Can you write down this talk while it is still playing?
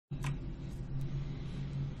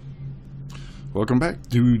Welcome back,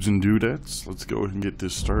 dudes and dudettes. Let's go ahead and get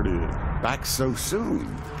this started. Back so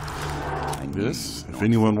soon? This, if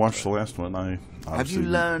anyone watched the last one, I obviously... Have you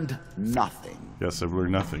learned nothing? Yes, I've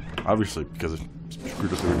learned nothing. Obviously, because I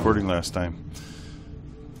screwed up the recording last time.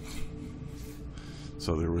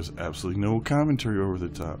 So there was absolutely no commentary over the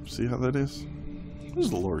top. See how that is? What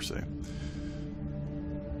does the lore say?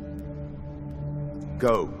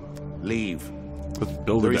 Go. Leave. Let's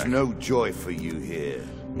build it There back. is no joy for you here.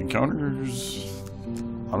 Encounters...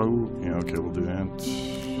 Auto... Yeah, okay, we'll do that.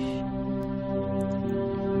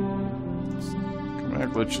 Come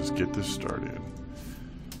back, let's just get this started.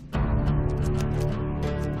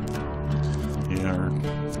 Yeah, our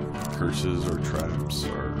curses or traps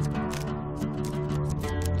are...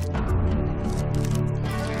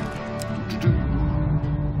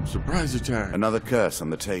 Surprise attack! Another curse on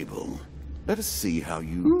the table. Let us see how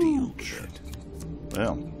you deal with it.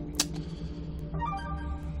 Well...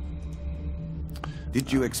 Did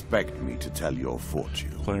you expect me to tell your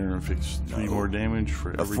fortune? Player inflicts 3 more damage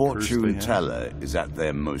for A every fortune curse they teller is at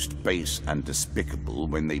their most base and despicable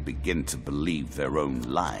when they begin to believe their own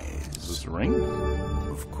lies. Is this a ring?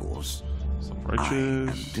 Of course. Self-righteous. I am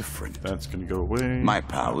different. That's gonna go away. My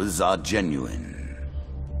powers are genuine.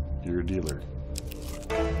 You're a dealer.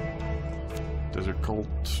 Desert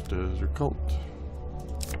cult. Desert cult.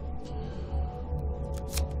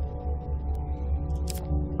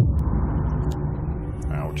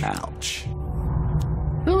 Ouch. Ouch.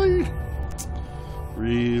 Really?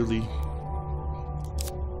 Really?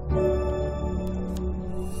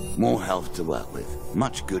 More health to work with.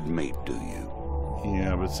 Much good may do you.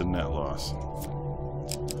 Yeah, but it's a net loss.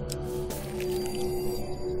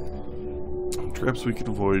 Traps we can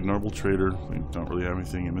avoid. Normal trader. We don't really have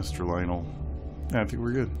anything in Mr. Lionel. Yeah, I think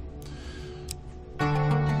we're good.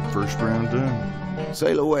 First round done.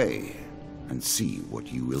 Sail away and see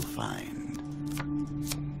what you will find.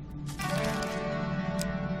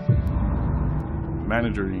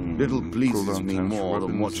 Managing. Little pleases cooldown me times for more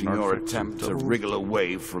than weapons watching and your artifacts attempt to doubled. wriggle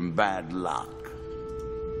away from bad luck.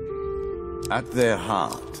 At their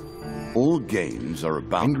heart, all games are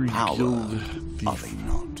about Angry power, Guild are Thief. they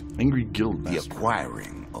not? Angry Guild The Master.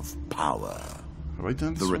 acquiring of power, Have I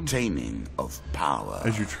done this the one? retaining of power.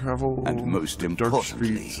 As you travel And most the dark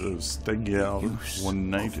importantly, streets of Stegal, use one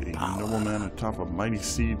night of a power. nobleman atop a mighty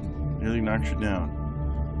steed nearly knocks you down.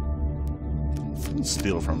 Let's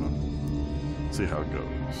steal from him. See how it goes.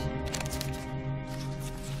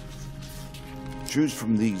 Choose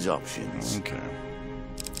from these options. Okay.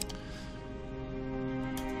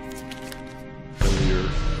 Failure.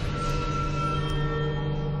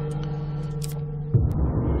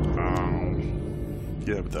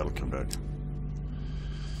 Yeah, but that'll come back.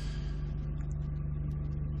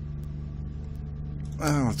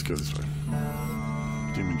 Let's go this way.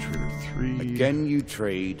 Demon Trader 3. Again you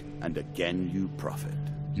trade, and again you profit.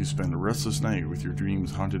 You spend a restless night with your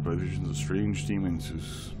dreams haunted by visions of strange demons who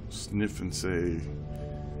sniff and say...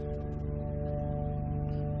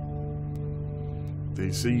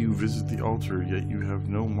 They say you visit the altar, yet you have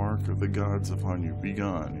no mark of the gods upon you. Be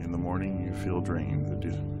gone. In the morning you feel drained.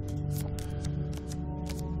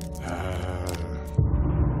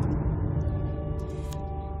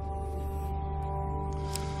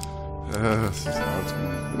 This is how it's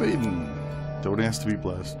going. Maiden. Don't ask to be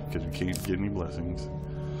blessed, because you can't get any blessings.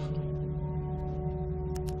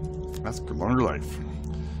 Ask for longer life.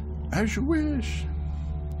 As you wish.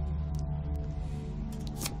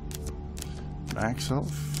 Max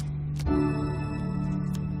health.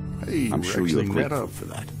 Hey, I'm we're sure you're actually net grateful up. for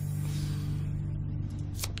that.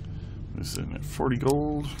 This is at 40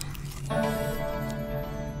 gold.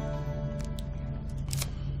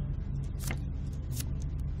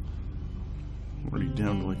 Already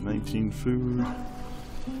down to like 19 food.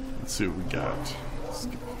 Let's see what we got. Let's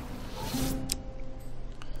get...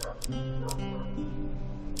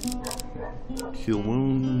 Heal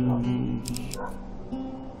wounds.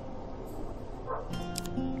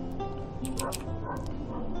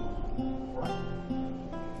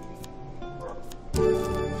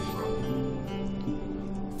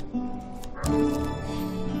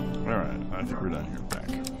 Alright, I think we're done here. Back.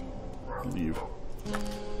 Leave.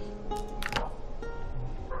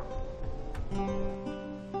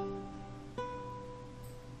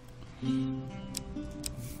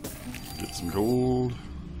 Get some gold.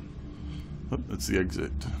 Oh, that's the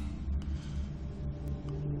exit.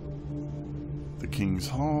 The King's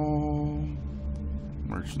Hall.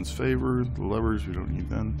 Merchant's Favor. The levers, we don't need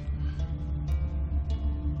them.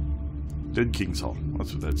 Dead King's Hall.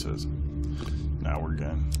 That's what that says. Now we're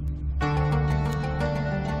done.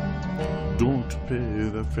 Don't pay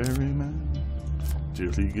the ferryman.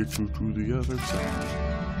 till he gets you to the other side.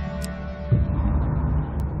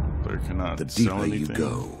 There cannot The sell deeper you anything.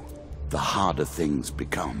 go, the harder things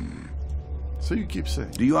become. So you keep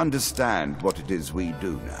saying. Do you understand what it is we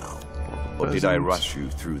do now? Or did I rush you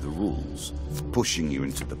through the rules, pushing you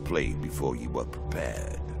into the plague before you were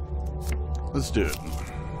prepared? Let's do it.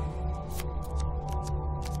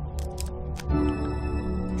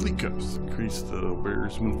 Fleet cups. Increase the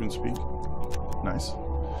wearer's movement speed. Nice.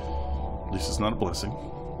 At least it's not a blessing.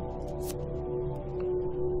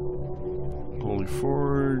 Holy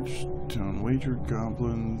Forge. Town Wager.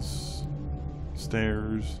 Goblins.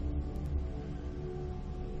 Stairs.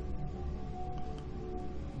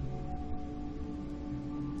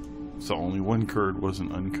 So only one card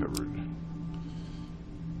wasn't uncovered.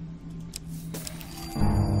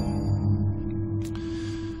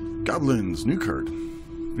 Goblins, new card.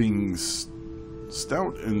 Being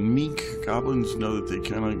stout and meek, goblins know that they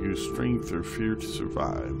cannot use strength or fear to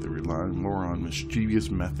survive. They rely more on mischievous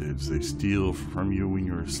methods. They steal from you when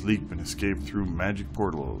you're asleep and escape through magic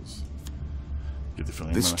portals. Get the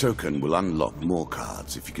feeling. This token will unlock more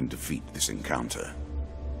cards if you can defeat this encounter.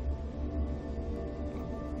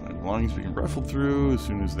 As long as we can rifle through, as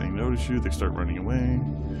soon as they notice you, they start running away.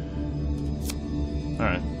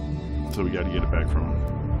 Alright, so we gotta get it back from them.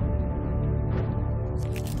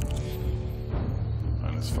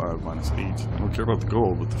 -5, -8. I don't care about the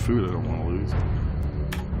gold, but the food I don't want to lose.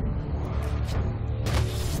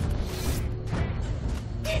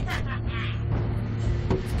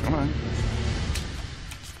 Come on.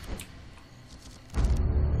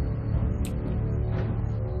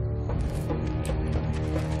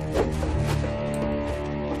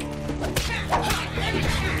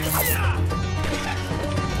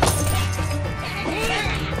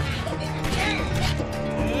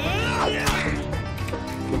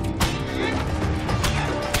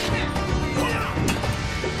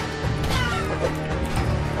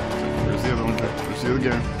 Where's the other one? Where's the other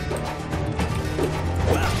guy?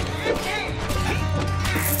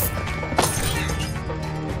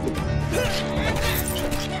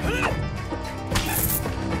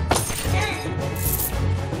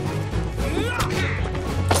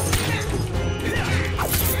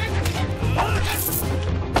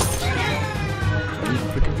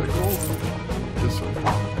 Pick up that gold. This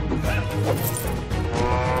one.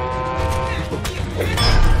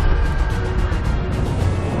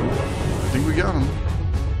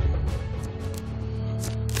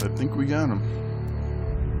 I think we got him.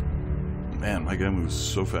 Man, my guy moves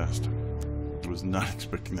so fast. I was not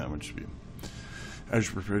expecting that much speed. As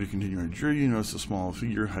you prepare to continue your journey, you notice a small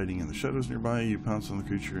figure hiding in the shadows nearby. You pounce on the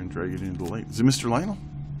creature and drag it into the light. Is it Mr. Lionel?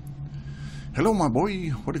 Hello, my boy.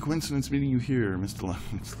 What a coincidence meeting you here, Mr. Lionel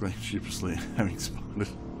exclaimed sheepishly, having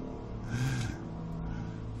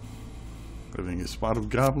a spot of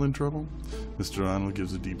goblin trouble. Mr. Lionel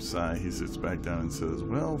gives a deep sigh. He sits back down and says,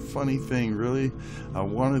 well, funny thing, really. I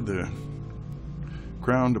wanted the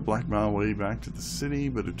crown to black my way back to the city,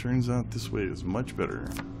 but it turns out this way is much better.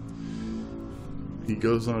 He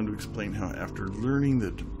goes on to explain how after learning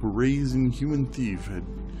that a brazen human thief had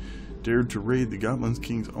dared to raid the Goblin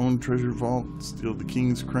King's own treasure vault, steal the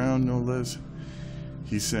king's crown no less,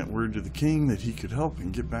 he sent word to the king that he could help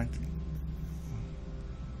and get back in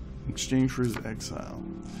exchange for his exile.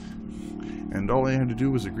 And all I had to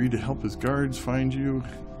do was agree to help his guards find you,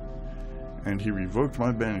 and he revoked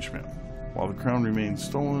my banishment. While the crown remained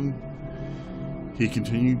stolen, he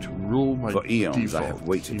continued to rule by For eons default. I have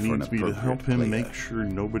waited He for an needs me to help appropriate him player. make sure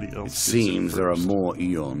nobody else It gets seems it there are first. more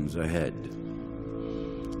eons ahead.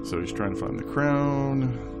 So he's trying to find the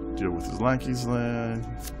crown, deal with his lackey's lad.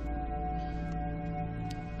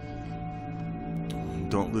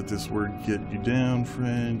 Don't let this word get you down,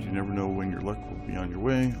 friend. You never know when your luck will be on your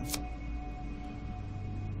way.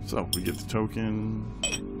 So we get the token.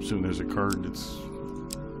 Soon there's a card that's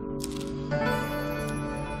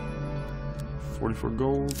 44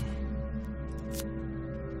 gold.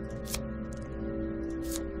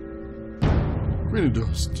 Green of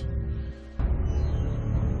dust.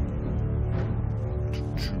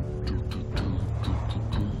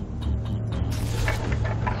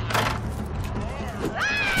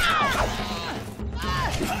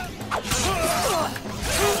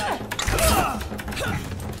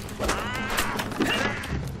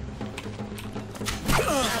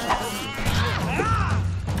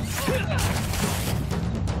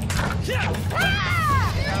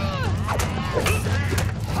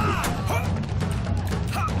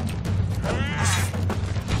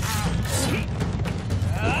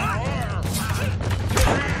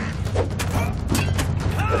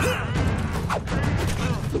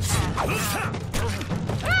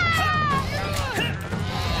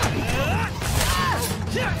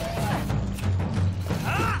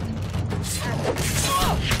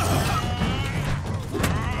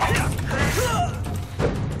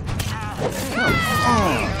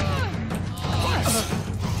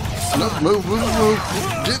 No, move, move, move.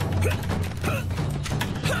 Get.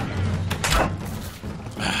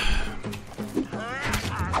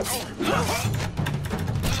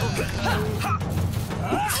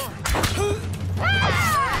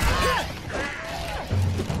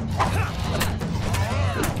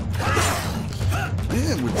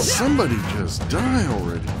 Man, would somebody just die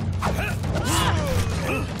already?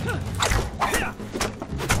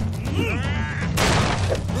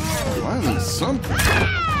 Finally, something.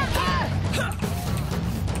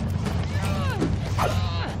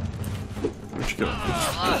 Where'd you go?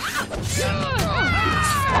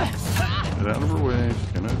 Get out of her way.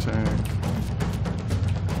 She's gonna attack.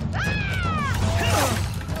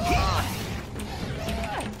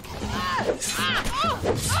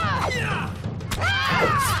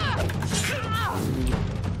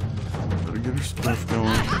 Better get her stuff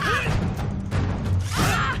going.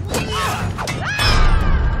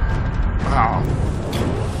 Wow.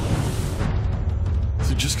 Is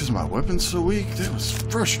it just because my weapon's so weak? That was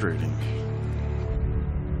frustrating.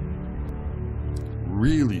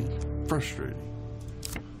 Really frustrating.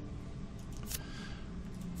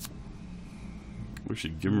 We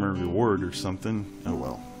should give him a reward or something. Oh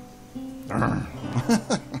well. Wow.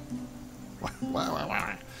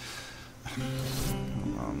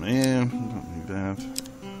 Oh man, don't need that.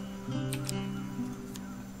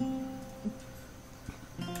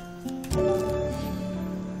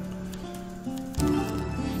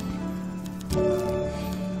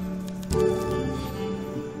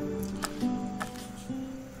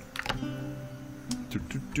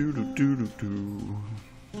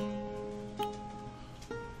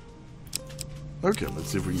 Okay, let's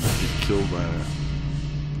see if we can get killed by a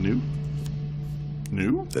new?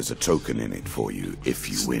 There's a token in it for you if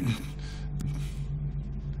you win.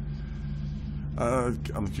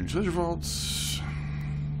 On the treasure vaults.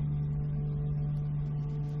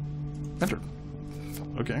 Enter.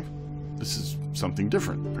 Okay. This is something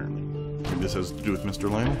different, apparently. Maybe this has to do with Mr.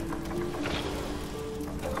 Lionel.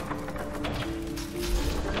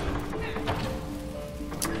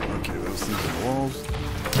 Okay, those things on the walls.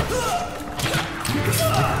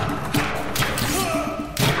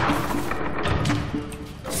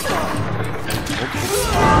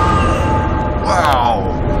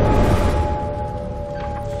 Wow!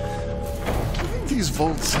 I think these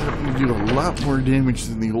vaults do a lot more damage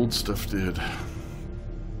than the old stuff did.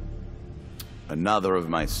 Another of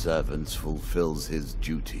my servants fulfills his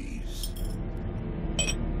duties.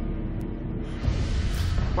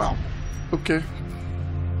 Wow. Okay.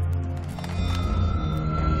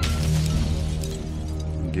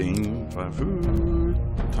 Gain 5 food,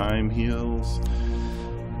 time heals,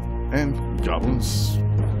 and goblins.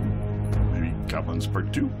 Maybe goblins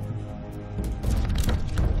part 2.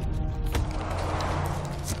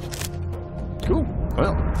 Cool.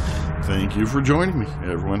 Well, thank you for joining me.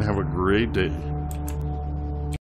 Everyone have a great day.